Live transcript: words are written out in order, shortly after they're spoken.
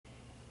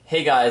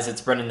Hey guys,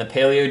 it's Brennan the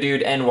Paleo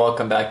Dude, and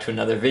welcome back to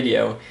another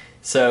video.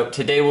 So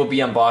today we'll be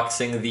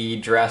unboxing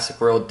the Jurassic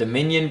World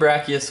Dominion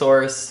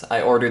Brachiosaurus.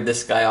 I ordered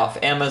this guy off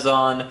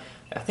Amazon.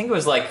 I think it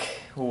was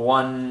like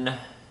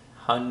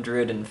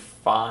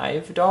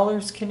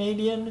 $105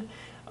 Canadian.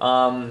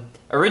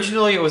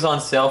 Originally it was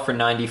on sale for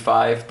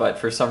 $95, but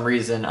for some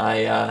reason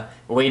I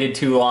waited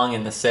too long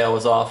and the sale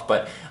was off,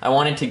 but I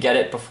wanted to get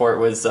it before it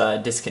was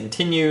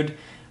discontinued.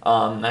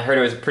 I heard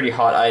it was a pretty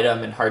hot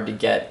item and hard to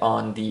get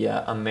on the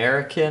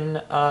American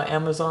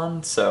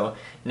Amazon, so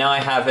now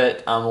I have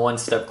it. I'm one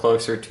step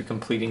closer to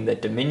completing the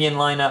Dominion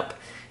lineup.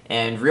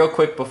 And real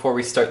quick before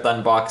we start the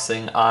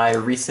unboxing, I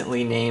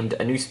recently named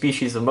a new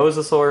species of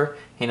mosasaur,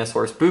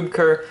 Hanosaurus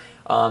boobker.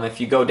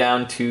 If you go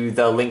down to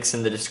the links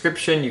in the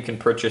description, you can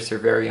purchase your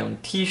very own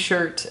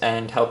t-shirt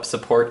and help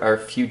support our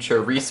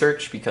future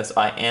research because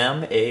I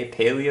am a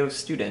paleo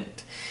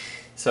student.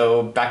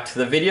 So back to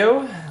the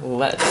video,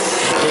 let's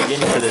dig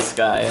into this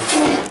guy.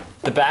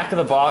 The back of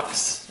the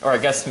box, or I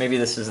guess maybe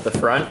this is the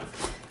front,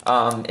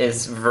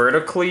 is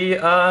vertically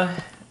done.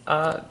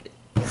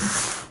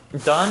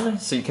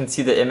 So you can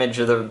see the image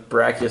of the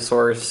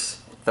Brachiosaurus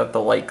without the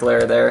light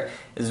glare there.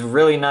 Is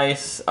really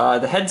nice.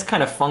 The head's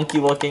kind of funky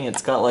looking.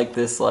 It's got like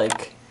this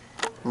like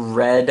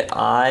red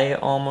eye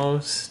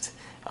almost.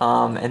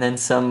 And then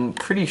some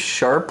pretty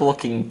sharp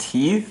looking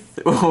teeth,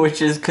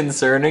 which is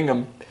concerning.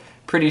 I'm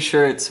pretty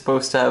sure it's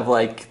supposed to have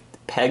like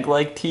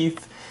peg-like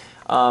teeth.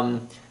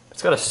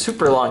 It's got a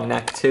super long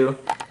neck too.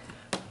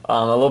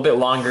 A little bit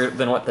longer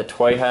than what the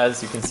toy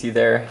has. You can see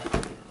there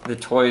the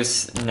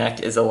toy's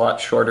neck is a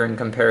lot shorter in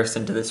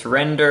comparison to this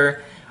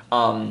render.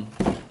 And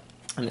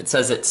it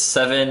says it's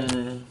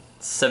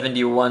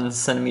 71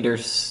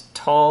 centimeters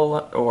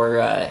tall,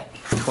 or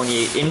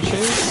 28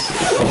 inches.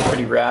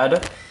 Pretty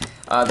rad.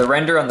 The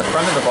render on the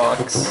front of the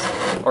box,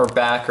 or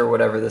back, or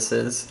whatever this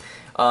is,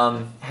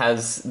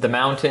 has the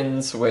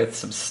mountains with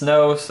some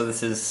snow. So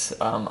this is,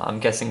 I'm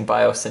guessing,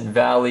 Biosyn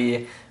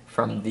Valley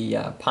from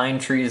the pine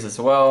trees as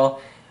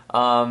well.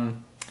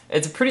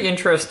 It's a pretty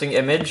interesting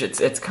image.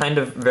 It's kind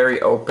of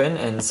very open,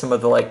 and some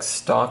of the like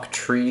stock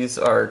trees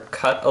are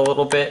cut a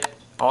little bit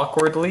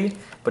awkwardly.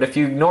 But if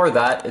you ignore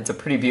that, it's a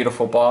pretty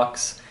beautiful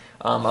box.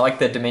 I like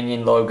the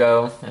Dominion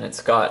logo, and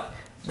it's got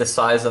the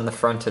size on the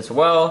front as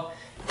well.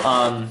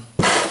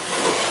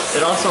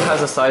 It also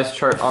has a size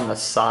chart on the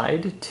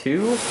side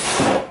too,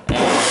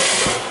 and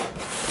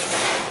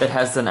it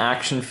has an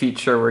action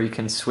feature where you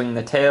can swing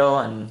the tail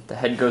and the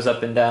head goes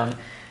up and down.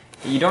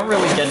 You don't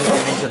really get an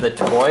image of the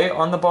toy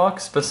on the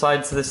box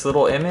besides this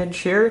little image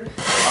here.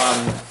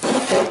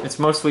 It's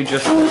mostly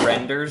just the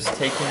renders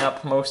taking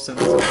up most of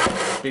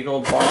this big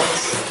old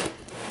box,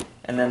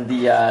 and then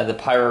the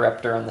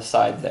Pyroraptor on the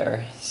side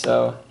there.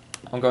 So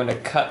I'm going to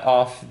cut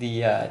off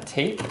the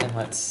tape and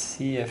let's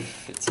see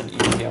if it's an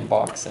easy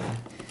unboxing.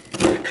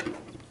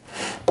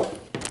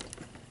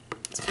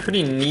 It's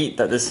pretty neat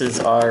that this is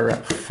our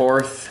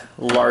fourth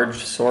large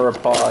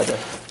sauropod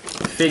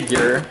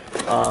figure.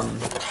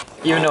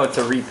 Even though it's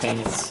a repaint,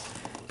 it's a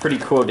pretty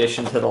cool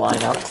addition to the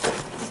lineup.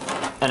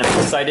 And I'm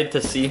excited to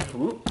see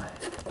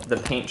the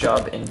paint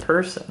job in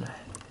person.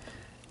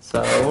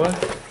 So,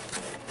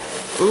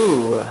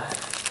 ooh,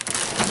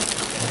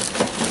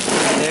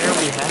 there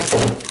we have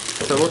it.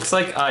 So it looks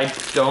like I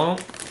don't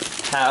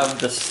have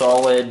the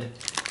solid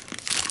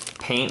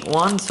paint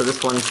one, so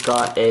this one's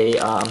got a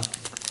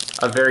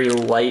very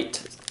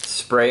light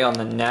spray on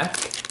the neck.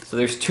 So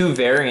there's two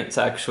variants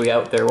actually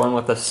out there, one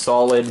with a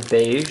solid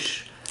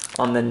beige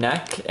on the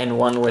neck and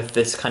one with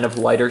this kind of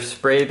lighter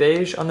spray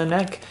beige on the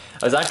neck.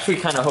 I was actually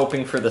kind of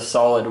hoping for the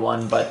solid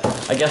one, but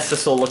I guess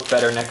this will look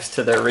better next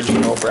to the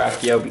original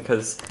Brachio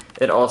because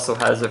it also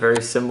has a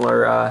very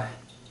similar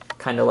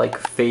kind of like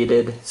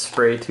faded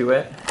spray to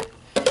it.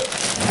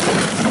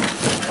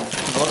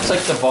 It looks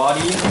like the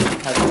body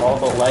has all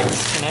the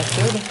legs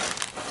connected.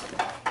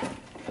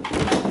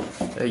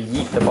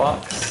 Yeet the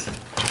box.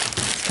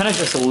 It's kind of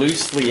just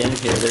loosely in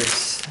here.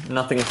 There's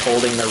nothing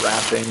holding the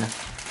wrapping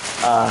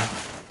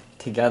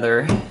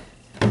together.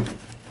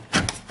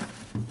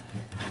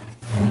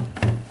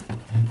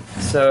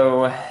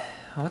 So,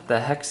 what the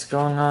heck's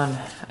going on?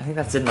 I think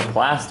that's in the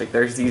plastic.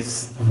 There's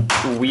these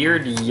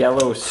weird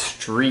yellow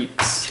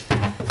streaks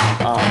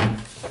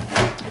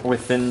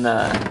within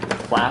the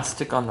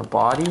plastic on the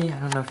body. I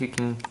don't know if you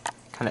can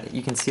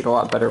you can see it a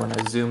lot better when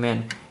I zoom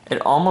in.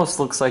 It almost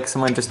looks like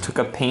someone just took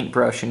a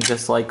paintbrush and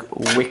just like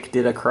wicked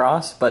it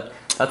across, but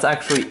that's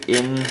actually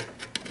in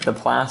the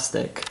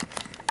plastic.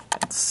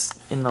 It's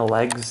in the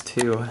legs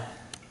too.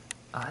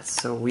 Oh,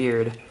 it's so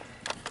weird.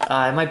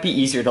 It might be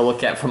easier to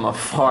look at from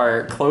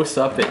afar. Close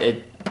up,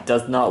 it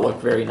does not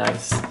look very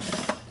nice.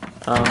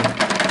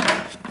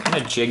 Kind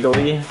of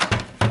jiggly.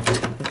 I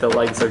think the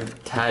legs are a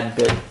tad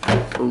bit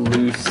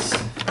loose.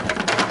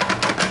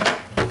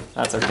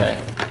 That's okay.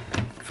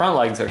 Front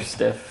legs are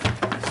stiff.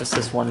 Just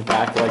this one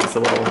back leg's a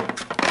little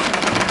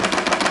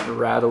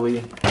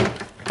rattly.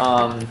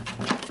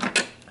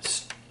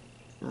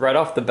 Right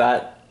off the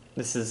bat,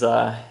 this is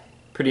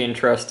pretty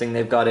interesting.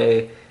 They've got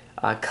a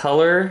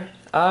color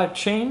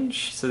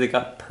change. So they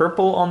got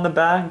purple on the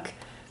back.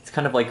 It's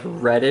kind of like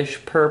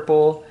reddish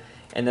purple.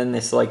 And then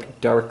this like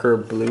darker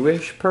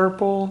bluish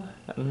purple.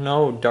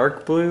 No,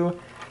 dark blue.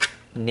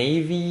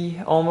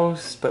 Navy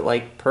almost, but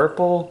like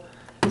purple.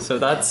 So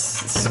that's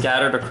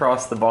scattered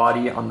across the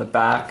body on the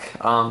back.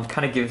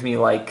 Kind of gives me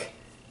like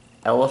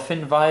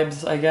elephant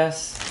vibes, I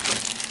guess.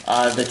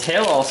 The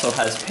tail also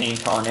has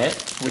paint on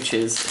it, which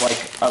is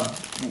like a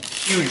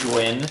huge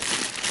win,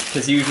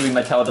 because usually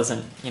Mattel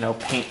doesn't, you know,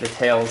 paint the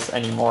tails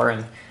anymore,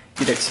 and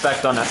you'd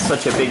expect on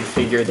such a big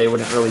figure they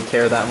wouldn't really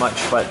care that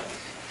much, but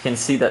you can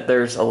see that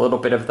there's a little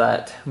bit of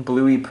that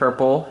bluey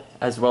purple,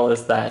 as well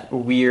as that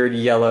weird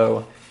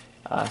yellow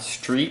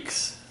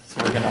streaks.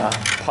 So we're gonna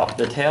pop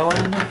the tail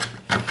in.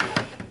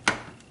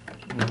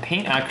 And the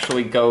paint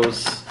actually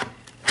goes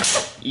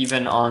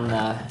even on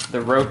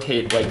the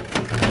rotate, like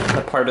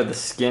the part of the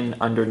skin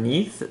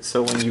underneath,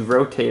 so when you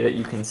rotate it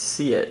you can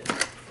see it,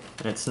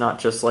 and it's not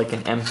just like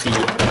an empty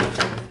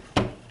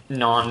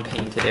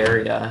non-painted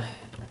area.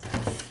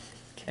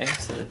 Okay,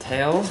 so the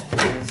tail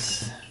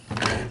is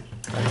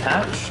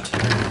attached.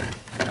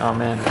 Oh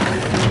man,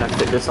 I'm gonna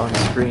fit this on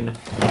screen.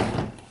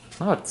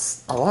 Oh,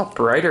 it's a lot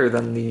brighter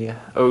than the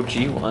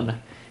OG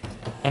one,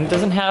 and it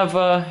doesn't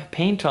have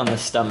paint on the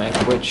stomach,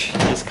 which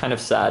is kind of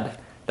sad.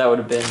 That would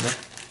have been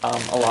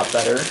a lot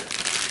better.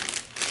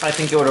 I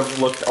think it would have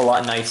looked a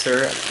lot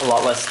nicer, a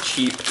lot less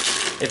cheap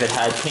if it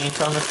had paint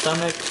on the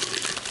stomach.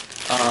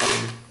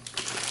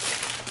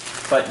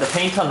 But the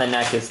paint on the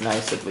neck is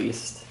nice at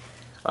least,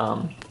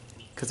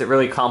 because it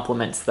really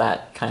complements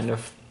that kind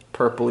of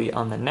purpley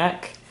on the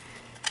neck.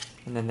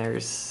 And then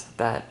there's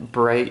that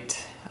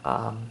bright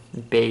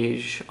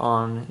beige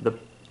on the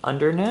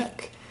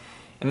underneck.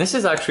 And this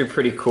is actually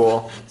pretty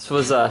cool. This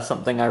was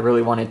something I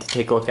really wanted to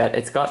take a look at.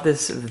 It's got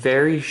this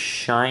very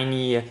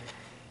shiny,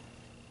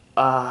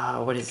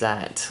 what is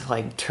that?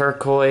 Like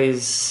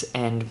turquoise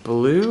and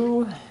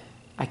blue?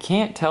 I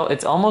can't tell.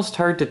 It's almost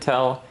hard to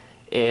tell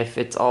if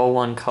it's all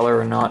one color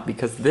or not,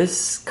 because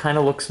this kind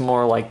of looks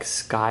more like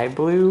sky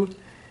blue,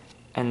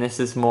 and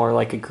this is more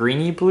like a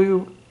greeny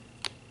blue.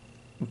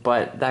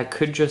 But that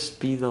could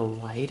just be the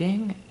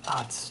lighting.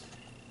 Oh,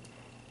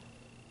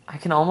 I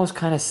can almost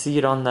kind of see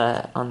it on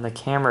the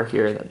camera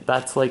here.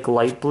 That's like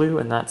light blue,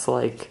 and that's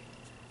like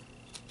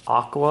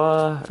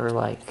aqua or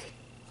like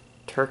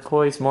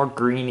turquoise, more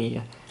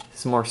greeny.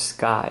 It's more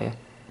sky.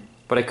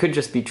 But I could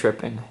just be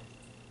tripping.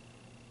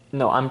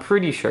 No, I'm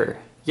pretty sure.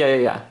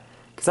 Yeah.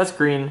 Because that's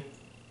green,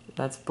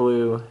 that's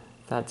blue,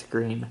 that's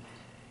green.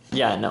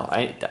 Yeah, no,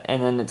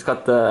 and then it's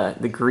got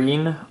the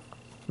green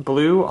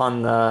blue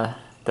on the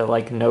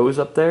like nose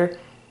up there,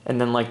 and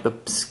then like the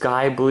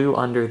sky blue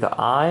under the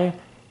eye.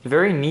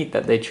 Very neat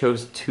that they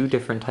chose two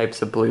different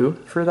types of blue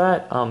for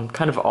that.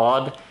 Kind of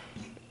odd,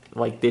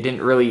 like they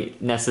didn't really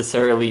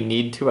necessarily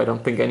need to. I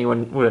don't think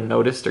anyone would have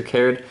noticed or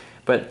cared,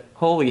 but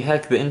holy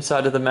heck, the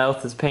inside of the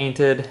mouth is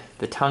painted,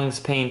 the tongue's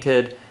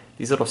painted,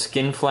 these little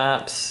skin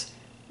flaps,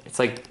 it's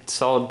like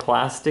solid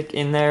plastic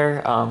in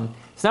there.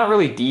 It's not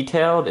really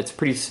detailed, it's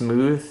pretty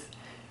smooth.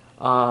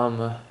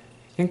 I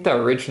think the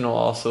original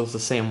also is the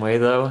same way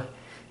though.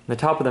 The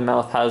top of the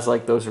mouth has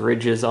like those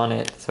ridges on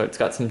it, so it's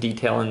got some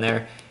detail in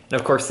there. And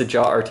of course the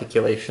jaw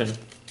articulation.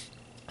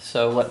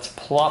 So let's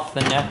plop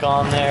the neck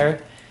on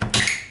there.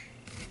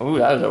 Ooh,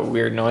 that was a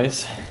weird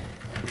noise.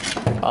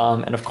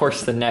 And of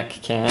course the neck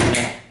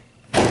can,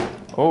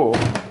 oh,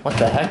 what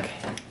the heck?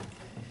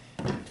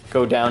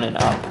 Go down and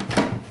up.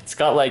 It's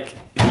got like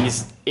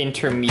these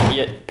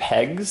intermediate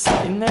pegs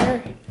in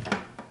there.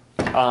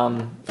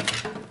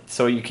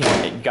 So you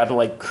gotta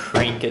like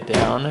crank it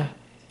down.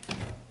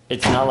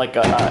 It's not like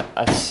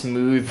a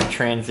smooth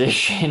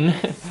transition.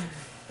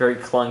 Very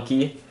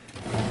clunky.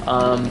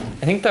 I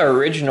think the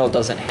original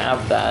doesn't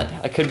have that.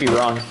 I could be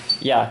wrong.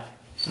 Yeah,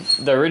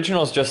 the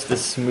original is just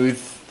this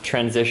smooth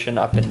transition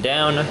up and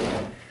down,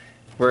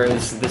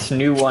 whereas this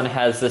new one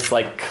has this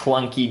like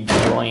clunky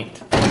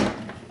joint.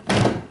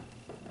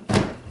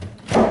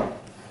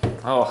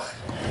 Oh.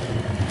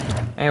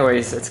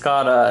 Anyways, it's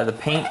got the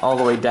paint all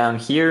the way down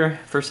here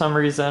for some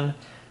reason.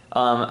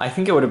 I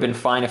think it would have been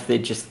fine if they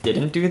just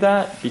didn't do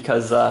that,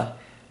 because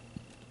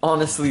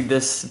honestly,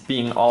 this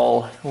being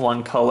all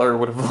one color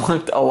would have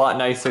looked a lot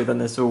nicer than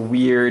this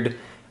weird,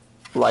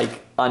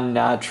 like,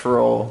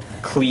 unnatural,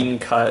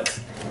 clean-cut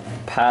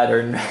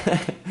pattern.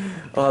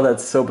 Oh,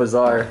 that's so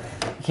bizarre.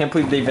 I can't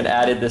believe they even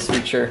added this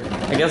feature.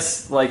 I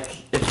guess,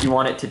 like, if you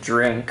want it to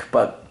drink,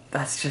 but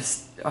that's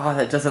just, oh,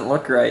 that doesn't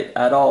look right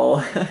at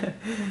all.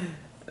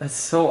 That's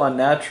so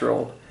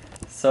unnatural.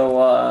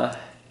 So,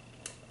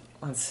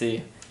 let's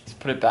see. Let's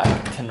put it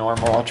back to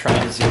normal. I'll try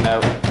and zoom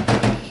out.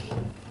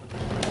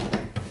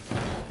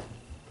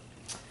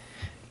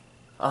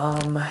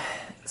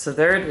 So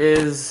there it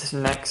is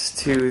next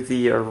to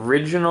the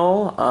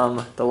original.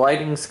 The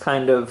lighting's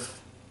kind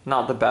of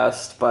not the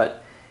best,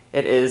 but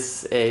it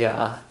is a,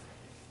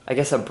 I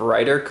guess a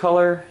brighter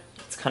color.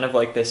 It's kind of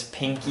like this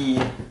pinky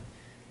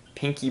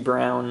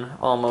brown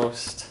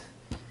almost.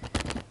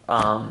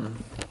 I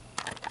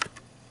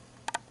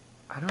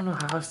don't know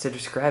how else to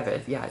describe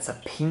it. Yeah, it's a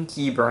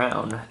pinky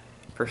brown.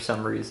 for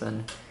some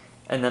reason.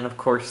 And then of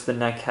course the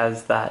neck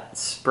has that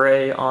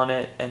spray on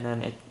it, and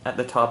then at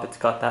the top it's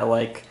got that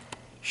like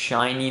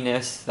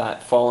shininess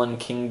that Fallen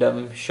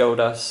Kingdom showed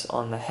us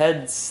on the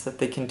heads that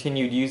they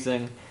continued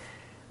using.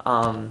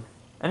 And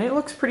it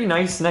looks pretty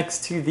nice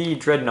next to the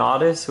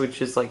Dreadnoughtus,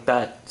 which is like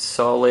that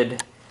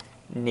solid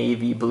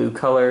navy blue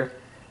color.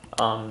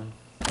 And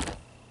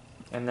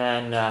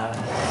then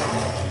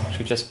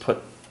we just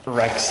put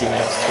Rexy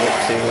next to it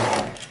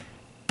too.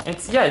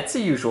 It's a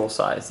usual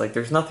size. Like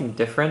there's nothing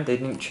different. They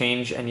didn't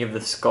change any of the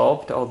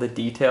sculpt. All the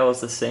detail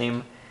is the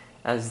same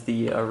as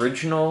the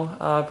original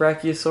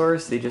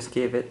Brachiosaurus. They just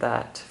gave it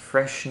that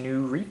fresh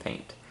new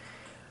repaint.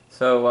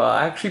 So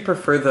I actually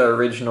prefer the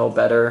original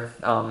better.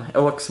 It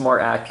looks more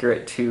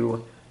accurate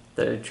to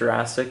the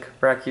Jurassic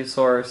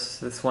Brachiosaurus.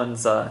 This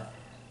one's a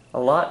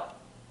lot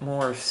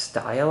more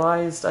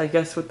stylized, I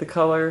guess, with the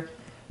color.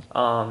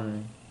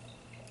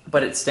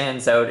 But it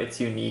stands out, it's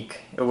unique.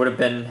 It would have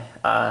been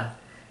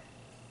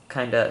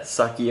kind of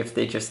sucky if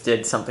they just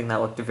did something that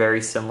looked very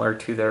similar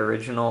to the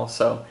original.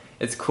 So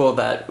it's cool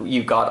that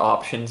you got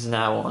options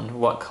now on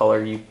what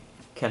color you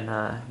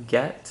can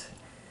get.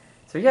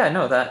 So yeah,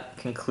 no, that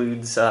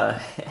concludes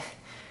the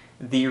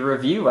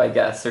review, I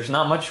guess. There's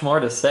not much more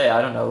to say.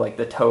 I don't know, like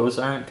the toes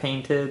aren't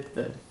painted,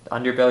 the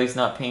underbelly's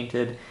not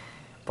painted,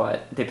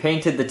 but they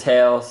painted the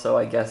tail, so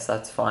I guess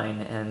that's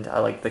fine, and I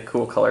like the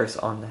cool colors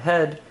on the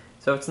head,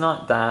 so it's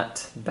not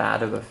that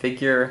bad of a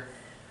figure.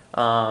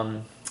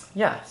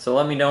 Yeah, so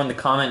let me know in the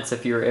comments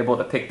if you were able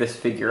to pick this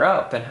figure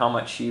up and how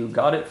much you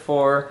got it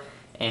for,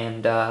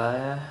 and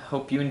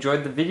hope you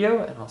enjoyed the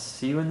video, and I'll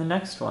see you in the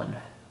next one.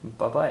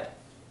 Bye-bye.